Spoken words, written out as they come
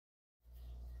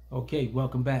Okay,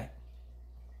 welcome back.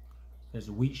 There's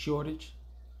a wheat shortage.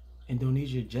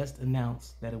 Indonesia just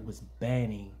announced that it was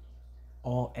banning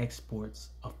all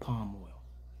exports of palm oil.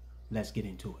 Let's get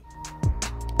into it.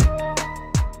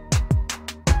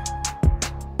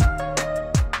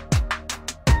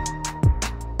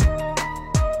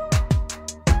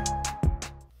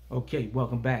 Okay,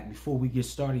 welcome back. Before we get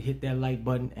started, hit that like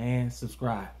button and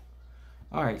subscribe.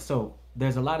 All right, so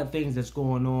there's a lot of things that's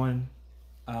going on.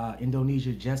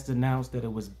 Indonesia just announced that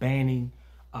it was banning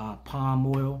palm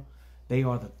oil. They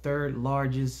are the third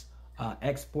largest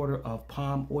exporter of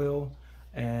palm oil.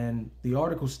 And the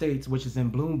article states, which is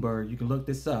in Bloomberg, you can look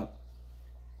this up.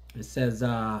 It says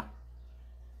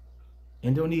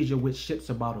Indonesia, which ships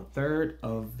about a third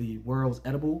of the world's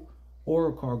edible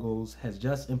oil cargoes, has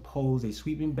just imposed a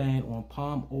sweeping ban on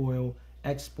palm oil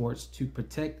exports to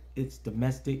protect its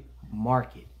domestic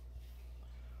market.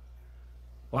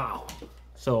 Wow.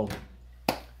 So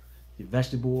the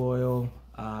vegetable oil,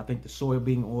 I think the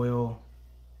soybean oil,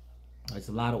 there's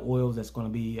a lot of oils that's going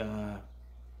to be,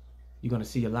 you're going to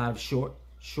see a lot of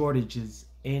shortages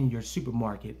in your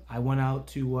supermarket. I went out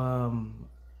to, I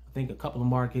think a couple of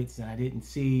markets, and I didn't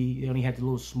see, they only had the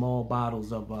little small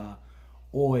bottles of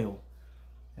oil.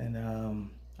 And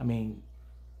I mean,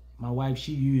 my wife,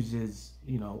 she uses,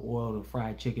 oil to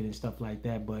fry chicken and stuff like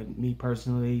that. But me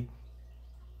personally,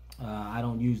 I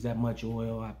don't use that much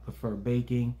oil. I prefer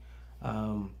baking.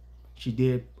 She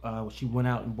went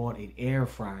out and bought an air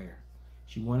fryer.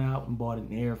 She went out and bought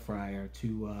an air fryer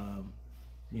to,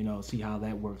 see how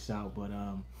that works out. But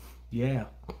yeah,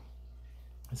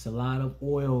 it's a lot of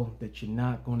oil that you're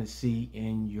not going to see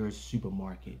in your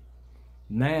supermarket.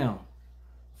 Now,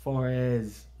 as far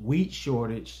as wheat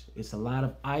shortage, it's a lot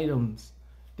of items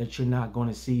that you're not going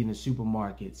to see in the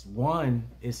supermarkets. One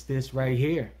is this right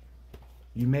here.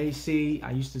 You may see,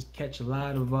 I used to catch a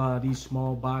lot of these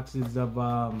small boxes of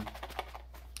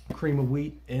cream of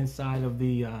wheat inside of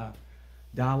the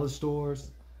dollar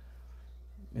stores.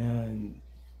 And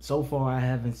so far, I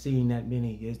haven't seen that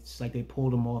many. It's like they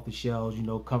pulled them off the shelves,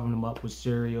 covering them up with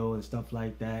cereal and stuff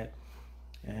like that.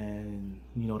 And,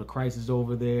 the crisis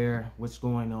over there, what's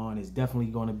going on, is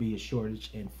definitely going to be a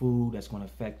shortage in food. That's going to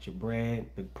affect your bread,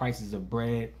 the prices of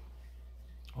bread.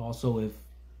 Also, if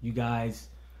you guys...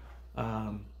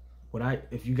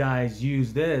 if you guys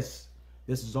use this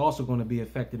is also going to be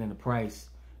affected in the price.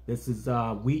 This is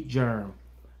wheat germ.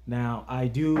 Now I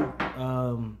do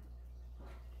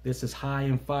this is high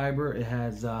in fiber. It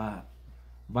has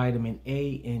vitamin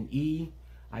A and E.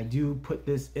 I do put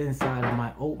this inside of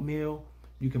my oatmeal.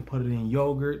 You can put it in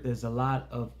yogurt. There's a lot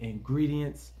of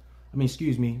ingredients.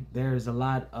 There's a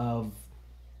lot of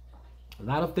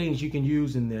things you can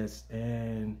use in this,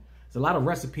 and there's a lot of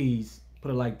recipes. Put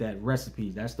it like that,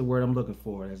 recipes. That's the word I'm looking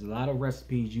for. There's a lot of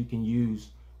recipes you can use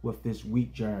with this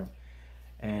wheat germ.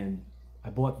 And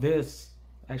I bought this.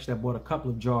 Actually, I bought a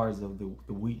couple of jars of the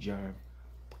wheat germ.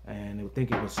 And I think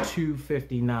it was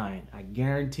 $2.59. I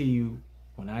guarantee you,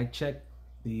 when I check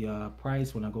the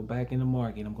price, when I go back in the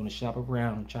market, I'm going to shop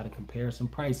around and try to compare some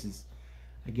prices.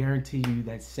 I guarantee you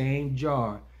that same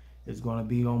jar is going to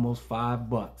be almost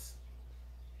 $5.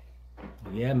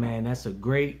 Yeah, man, that's a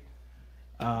great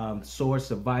source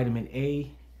of vitamin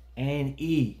A and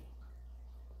E.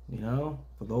 For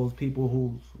those people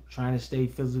who are trying to stay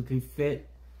physically fit,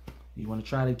 you want to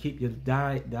try to keep your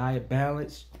diet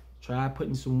balanced, try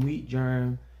putting some wheat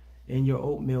germ in your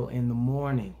oatmeal in the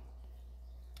morning.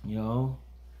 So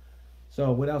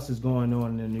what else is going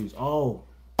on in the news? Oh,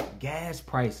 gas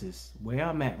prices, where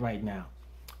I'm at right now.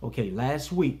 Okay,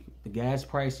 last week the gas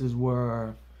prices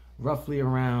were roughly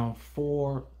around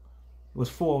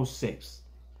 $4.06.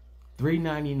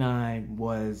 $3.99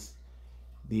 was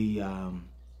the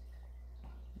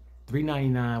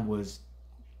 $3.99 was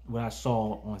what I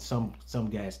saw on some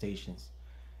gas stations.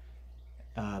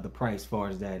 The price, as far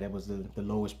as that was the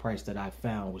lowest price that I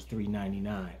found was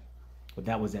 $3.99, but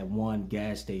that was at one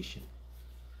gas station.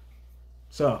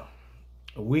 So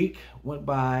a week went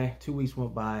by, 2 weeks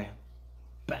went by,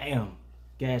 bam,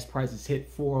 gas prices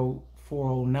hit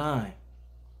 $4.09.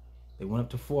 They went up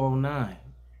to $4.09.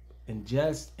 And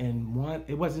just in one,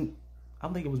 it wasn't, I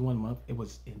don't think it was 1 month, it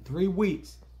was in 3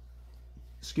 weeks,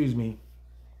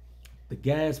 the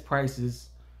gas prices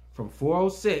from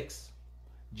 $4.06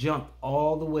 jumped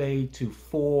all the way to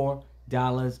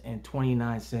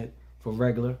 $4.29 for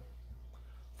regular,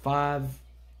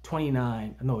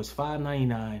 $5.29, no, it's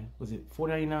 $5.99, was it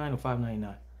 $4.99 or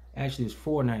 $5.99? Actually, it's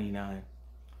 $4.99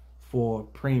 for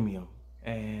premium,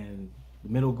 and the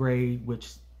middle grade, which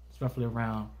is roughly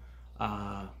around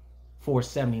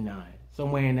 $4.79,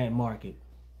 somewhere in that market.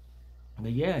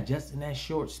 But yeah, just in that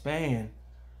short span,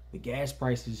 the gas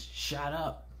prices shot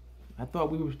up. I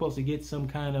thought we were supposed to get some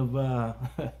kind of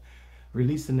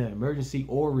releasing the emergency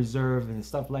oil reserve and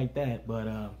stuff like that,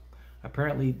 but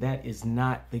apparently that is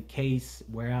not the case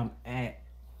where I'm at.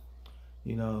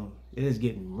 You know, it is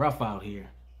getting rough out here.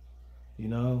 You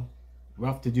know,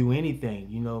 rough to do anything.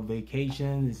 You know,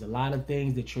 vacation, there's a lot of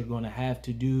things that you're going to have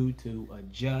to do to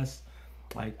adjust.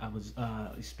 Like I was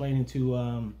explaining to,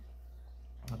 I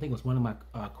think it was one of my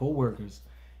co-workers,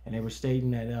 and they were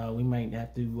stating that we might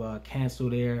have to cancel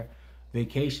their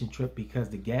vacation trip because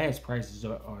the gas prices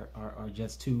are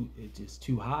just too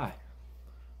high.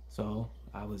 So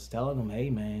I was telling them, hey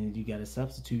man, you got to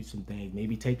substitute some things.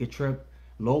 Maybe take a trip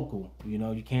local. You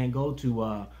know, you can't go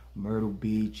to Myrtle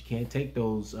Beach. You can't take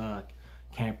those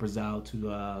campers out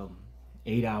to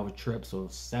 8-hour trips or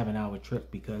 7-hour trips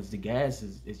because the gas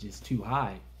is just too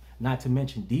high. Not to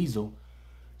mention diesel.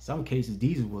 Some cases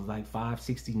diesel was like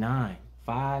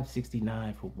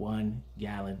 $5.69 for 1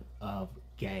 gallon of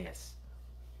gas.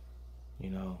 You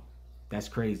know, that's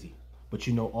crazy. But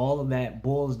you know, all of that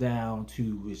boils down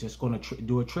to, is just going to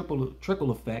do a trickle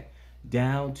effect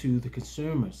down to the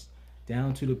consumers,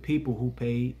 down to the people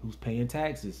who's paying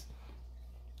taxes.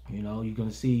 You know, you're going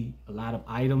to see a lot of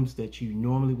items that you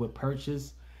normally would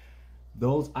purchase.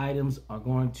 Those items are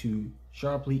going to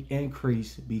sharply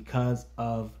increase because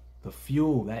of the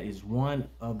fuel. That is one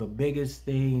of the biggest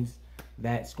things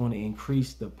that's going to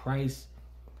increase the price,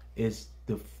 is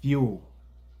the fuel.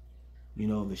 You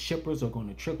know, the shippers are going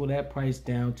to trickle that price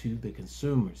down to the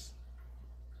consumers.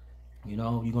 You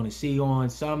know, you're going to see on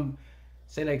some,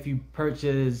 say like if you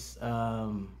purchase,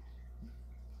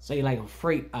 say like a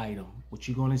freight item, what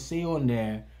you're going to see on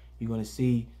there, you're going to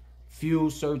see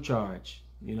fuel surcharge.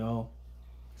 You know,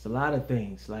 it's a lot of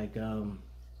things like,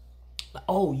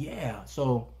 oh yeah,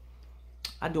 so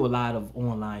I do a lot of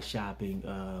online shopping,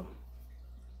 and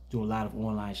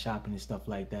stuff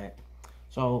like that.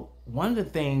 So one of the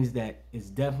things that is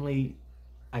definitely,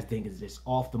 I think, is just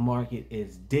off the market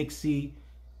is Dixie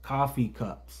coffee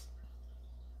cups.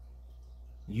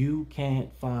 You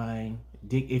can't find,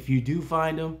 if you do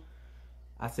find them,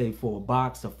 I say for a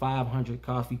box of 500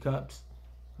 coffee cups,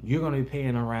 you're going to be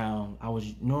paying around, I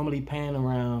was normally paying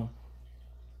around,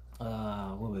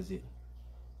 what was it?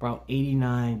 About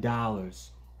 $89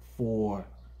 for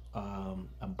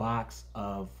a box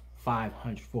of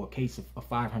 500, for a case of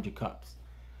 500 cups.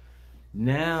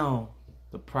 Now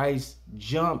the price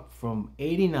jumped from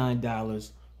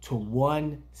 $89 to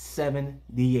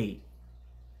 $178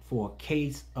 for a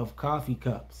case of coffee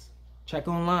cups. Check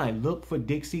online, look for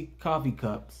Dixie coffee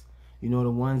cups. You know,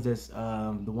 the ones that's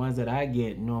the ones that I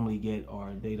normally get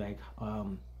are, they like I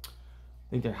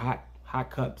think they're hot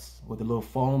cups with a little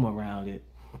foam around it.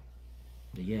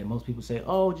 But yeah, most people say,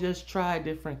 oh, just try a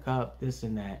different cup, this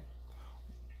and that.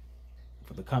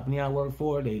 For the company I work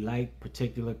for, they like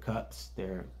particular cups.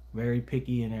 They're very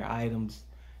picky in their items,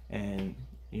 and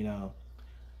you know,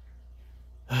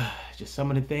 just some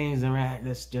of the things around.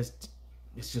 It's just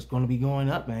going to be going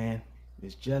up, man.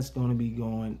 It's just going to be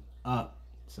going up.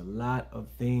 It's a lot of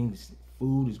things.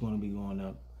 Food is going to be going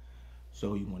up,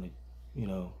 so you want to, you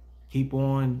know, keep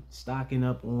on stocking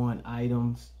up on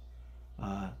items,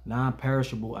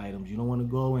 non-perishable items. You don't want to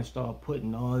go and start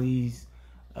putting all these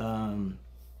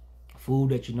food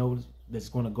that you know that's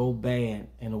going to go bad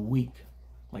in a week,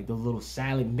 like those little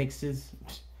salad mixes.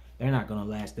 They're not going to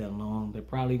last that long. They're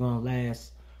probably going to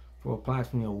last for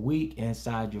approximately a week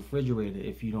inside your refrigerator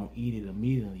if you don't eat it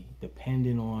immediately,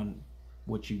 depending on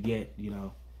what you get, you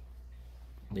know.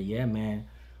 But yeah, man.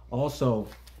 Also,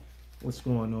 what's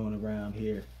going on around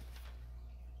here?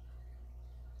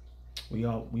 We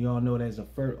all know there's a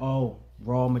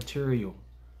raw material.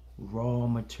 Raw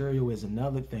material is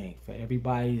another thing for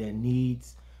everybody that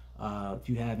needs. If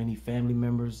you have any family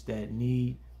members that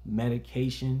need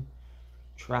medication,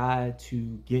 try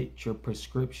to get your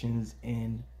prescriptions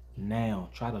in now.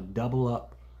 Try to double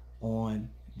up on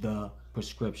the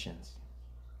prescriptions.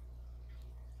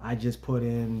 I just put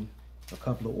in a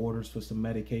couple of orders for some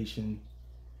medication,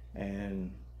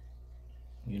 and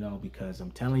you know, because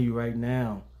I'm telling you right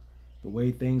now, the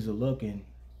way things are looking,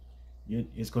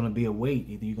 it's going to be a wait.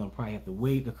 Either you're going to probably have to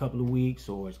wait a couple of weeks,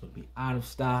 or it's going to be out of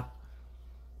stock.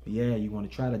 But yeah, you want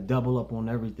to try to double up on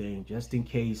everything just in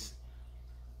case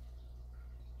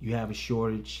you have a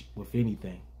shortage with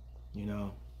anything, you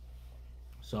know.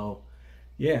 So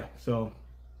yeah, so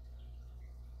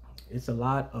it's a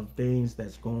lot of things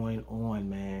that's going on,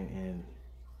 man, and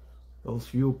those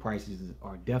fuel prices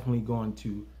are definitely going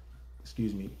to, it's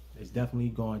definitely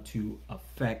going to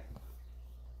affect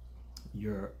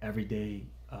your everyday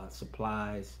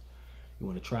supplies. You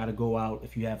want to try to go out,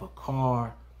 if you have a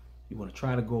car, You want to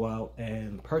try to go out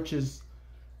and purchase,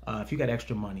 if you got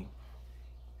extra money,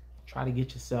 try to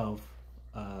get yourself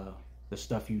the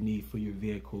stuff you need for your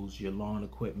vehicles, your lawn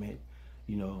equipment.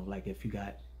 You know, like if you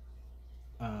got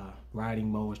riding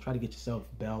mowers, try to get yourself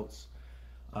belts,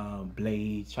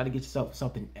 blades. Try to get yourself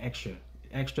something extra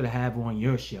to have on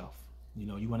your shelf. You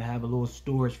know, you want to have a little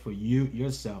storage for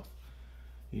yourself.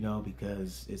 You know,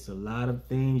 because it's a lot of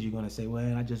things you're gonna say,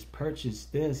 well, I just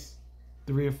purchased this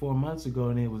 3 or 4 months ago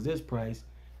and it was this price.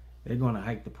 They're gonna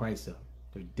hike the price up.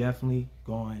 They're definitely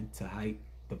going to hike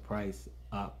the price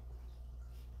up.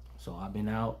 So I've been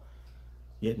out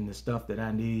getting the stuff that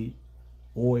I need.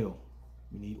 Oil.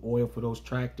 You need oil for those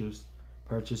tractors.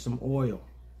 Purchase some oil.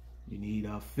 You need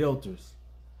filters.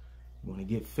 You want to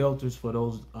get filters for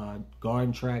those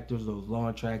garden tractors, those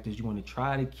lawn tractors. You want to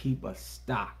try to keep a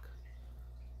stock,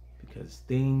 because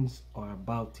things are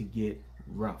about to get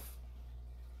rough.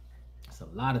 It's a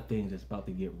lot of things that's about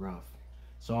to get rough.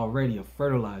 It's already a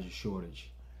fertilizer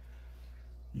shortage.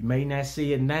 You may not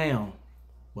see it now,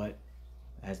 but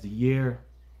as the year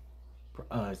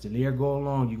go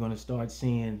along, you're going to start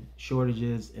seeing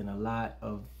shortages in a lot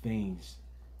of things.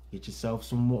 Get yourself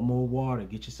some more water.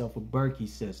 Get yourself a Berkey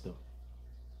system.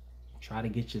 Try to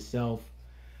get yourself,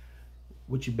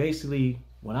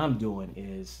 what I'm doing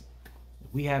is,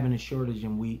 if we having a shortage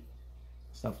in wheat,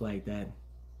 stuff like that,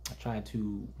 I try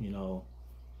to, you know,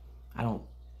 I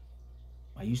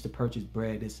used to purchase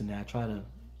bread, this and that. I try to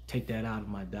take that out of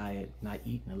my diet, not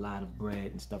eating a lot of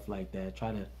bread and stuff like that.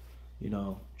 Try to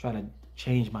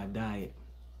change my diet.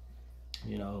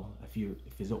 You know,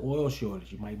 if there's an oil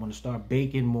shortage, you might want to start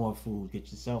baking more food.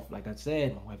 Get yourself, like I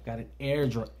said, my wife got an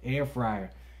air fryer.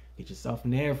 Get yourself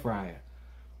an air fryer.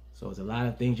 So there's a lot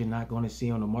of things you're not going to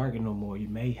see on the market no more. You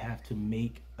may have to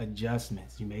make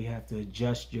adjustments. You may have to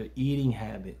adjust your eating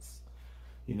habits.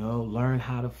 You know, learn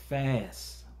how to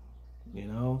fast. You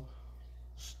know,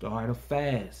 start a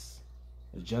fast.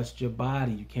 Adjust your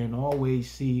body. You can't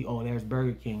always see, oh, there's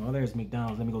Burger King, oh, there's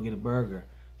McDonald's, let me go get a burger.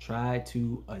 Try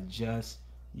to adjust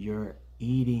your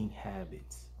eating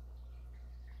habits.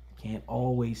 You can't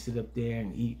always sit up there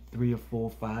and eat 3 or 4 or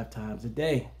 5 times a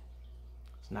day.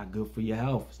 It's not good for your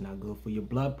health. It's not good for your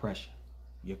blood pressure,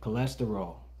 your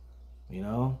cholesterol. You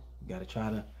know, you got to try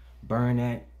to burn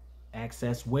that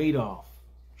excess weight off.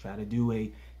 Try to do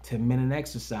a 10-minute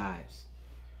exercise.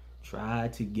 Try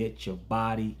to get your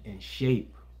body in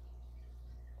shape.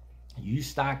 You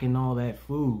stocking all that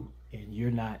food and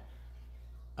you're not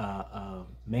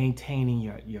maintaining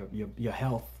your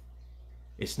health,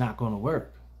 it's not going to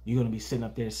work. You're going to be sitting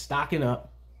up there stocking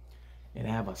up and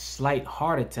have a slight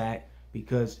heart attack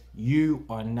because you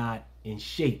are not in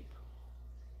shape.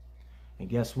 And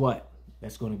guess what?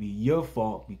 That's going to be your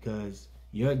fault because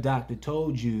your doctor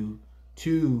told you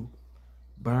to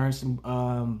burn some,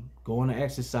 go on an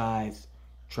exercise,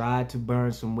 try to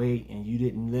burn some weight, and you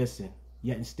didn't listen.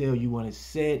 Yet and still you want to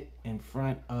sit in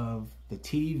front of the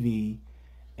TV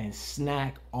and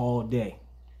snack all day.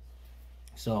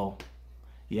 So,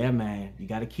 yeah, man, you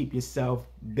got to keep yourself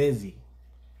busy,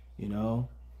 you know.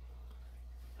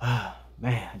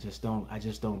 Man, I just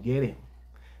don't get it.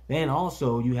 Then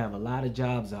also, you have a lot of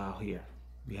jobs out here.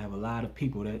 You have a lot of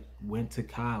people that went to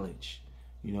college.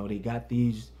 You know, they got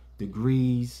these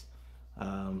degrees,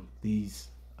 these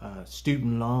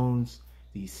student loans,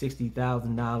 these $60,000,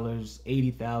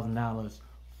 $80,000,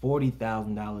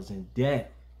 $40,000 in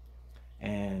debt.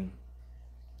 And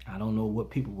I don't know what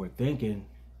people were thinking,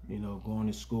 you know, going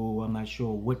to school. I'm not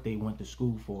sure what they went to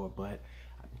school for, but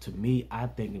to me, I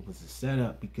think it was a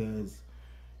setup because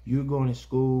you're going to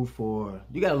school for,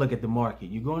 you got to look at the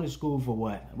market. You're going to school for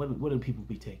what? What do people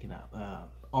be taking up?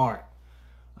 Art.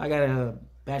 I got a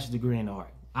bachelor's degree in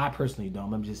art. I personally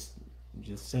don't. I'm just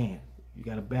saying. You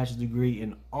got a bachelor's degree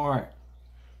in art.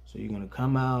 So you're going to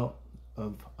come out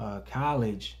of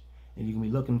college and you can be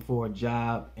looking for a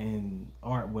job in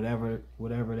art, whatever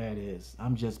that is.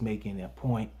 I'm just making that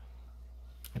point.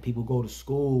 And people go to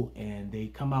school and they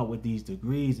come out with these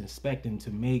degrees expecting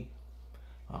to make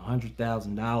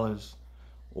 $100,000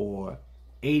 or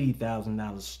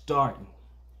 $80,000 starting.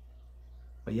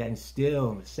 But yet and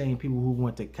still, the same people who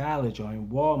went to college are in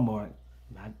Walmart,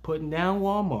 not putting down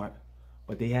Walmart,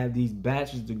 but they have these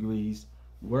bachelor's degrees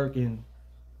working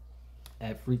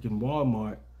at freaking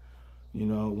Walmart, you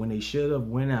know, when they should have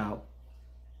went out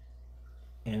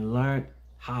and learned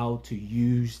how to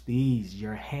use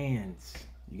your hands.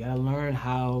 You got to learn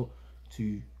how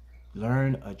to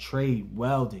learn a trade,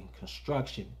 welding,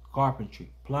 construction, carpentry,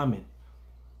 plumbing,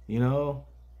 you know,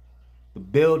 the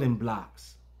building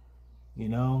blocks, you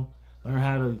know, learn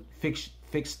how to fix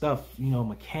stuff, you know,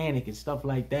 mechanic and stuff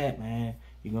like that, man.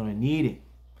 You're going to need it.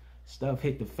 stuff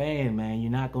hit the fan, man,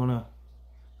 you're not gonna,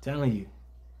 telling you,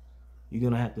 you're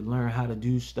gonna have to learn how to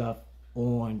do stuff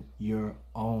on your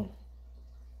own.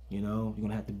 You know, you're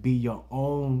gonna have to be your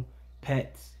own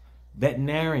pet's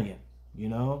veterinarian. You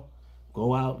know,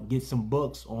 go out and get some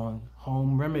books on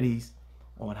home remedies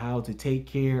on how to take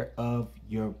care of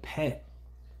your pet.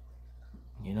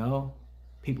 You know,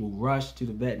 people rush to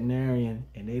the veterinarian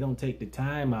and they don't take the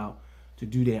time out to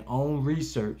do their own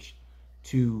research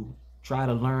to try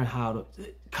to learn how to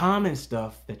common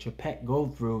stuff that your pet go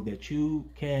through that you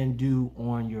can do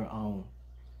on your own.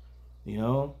 You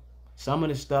know, some of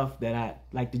the stuff that I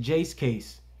like, the Jase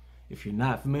case. If you're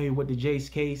not familiar with the Jase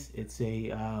case, it's a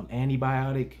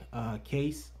antibiotic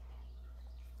case.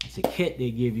 It's a kit they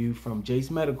give you from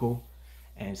Jase Medical,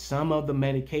 and some of the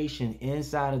medication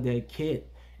inside of that kit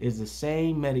is the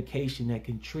same medication that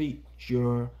can treat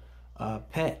your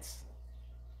pets.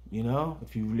 You know,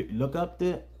 if you look up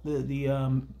the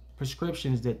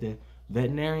prescriptions that the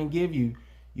veterinarian give you,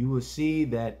 you will see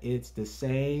that it's the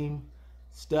same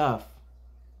stuff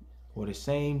or the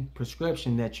same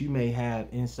prescription that you may have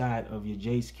inside of your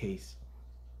Jase case.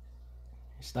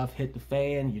 Stuff hit the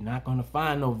fan, you're not going to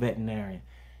find no veterinarian.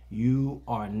 You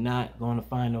are not going to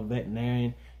find no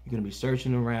veterinarian. You're going to be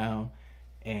searching around,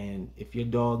 and if your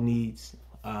dog needs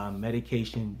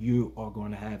medication, you are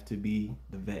going to have to be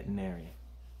the veterinarian.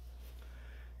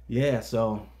 Yeah,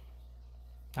 so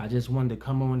I just wanted to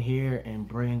come on here and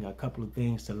bring a couple of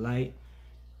things to light.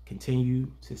 Continue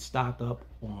to stock up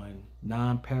on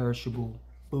non-perishable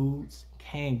foods,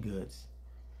 canned goods.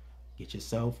 Get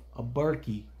yourself a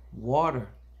Berkey water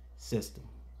system.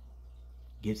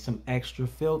 Get some extra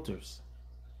filters.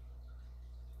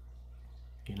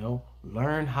 You know,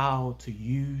 learn how to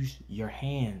use your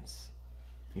hands.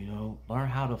 You know, learn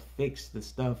how to fix the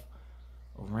stuff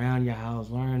around your house.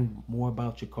 Learn more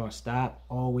about your car. Stop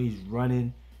always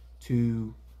running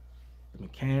to the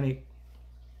mechanic.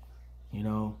 You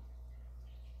know,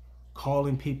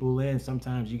 calling people in.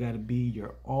 Sometimes you got to be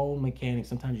your own mechanic.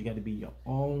 Sometimes you got to be your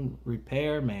own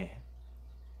repairman.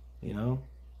 You know,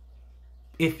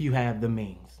 if you have the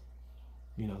means.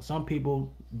 You know, some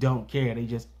people don't care. They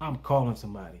just, I'm calling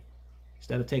somebody,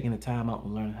 instead of taking the time out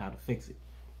and learning how to fix it.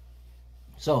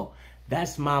 So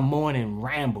that's my morning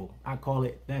ramble. I call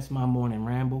it, that's my morning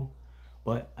ramble.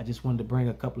 But I just wanted to bring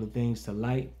a couple of things to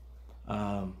light.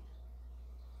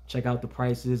 Check out the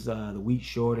prices, the wheat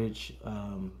shortage.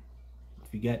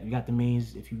 If you got the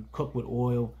means, if you cook with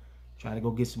oil, try to go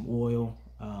get some oil,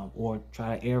 or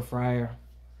try an air fryer.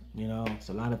 You know, it's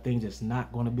a lot of things that's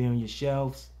not going to be on your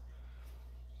shelves,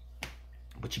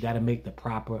 but you got to make the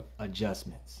proper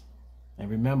adjustments. And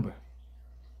remember,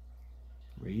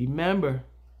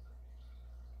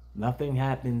 nothing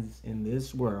happens in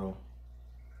this world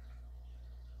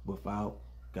without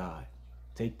God.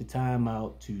 Take the time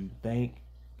out to thank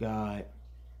God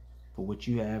for what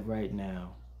you have right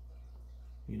now.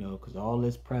 You know, because all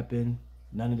this prepping,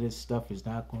 none of this stuff is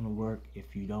not going to work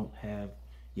if you don't have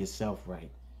yourself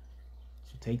right.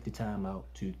 So take the time out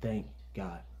to thank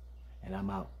God. And I'm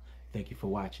out. Thank you for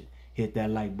watching. Hit that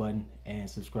like button and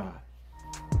subscribe.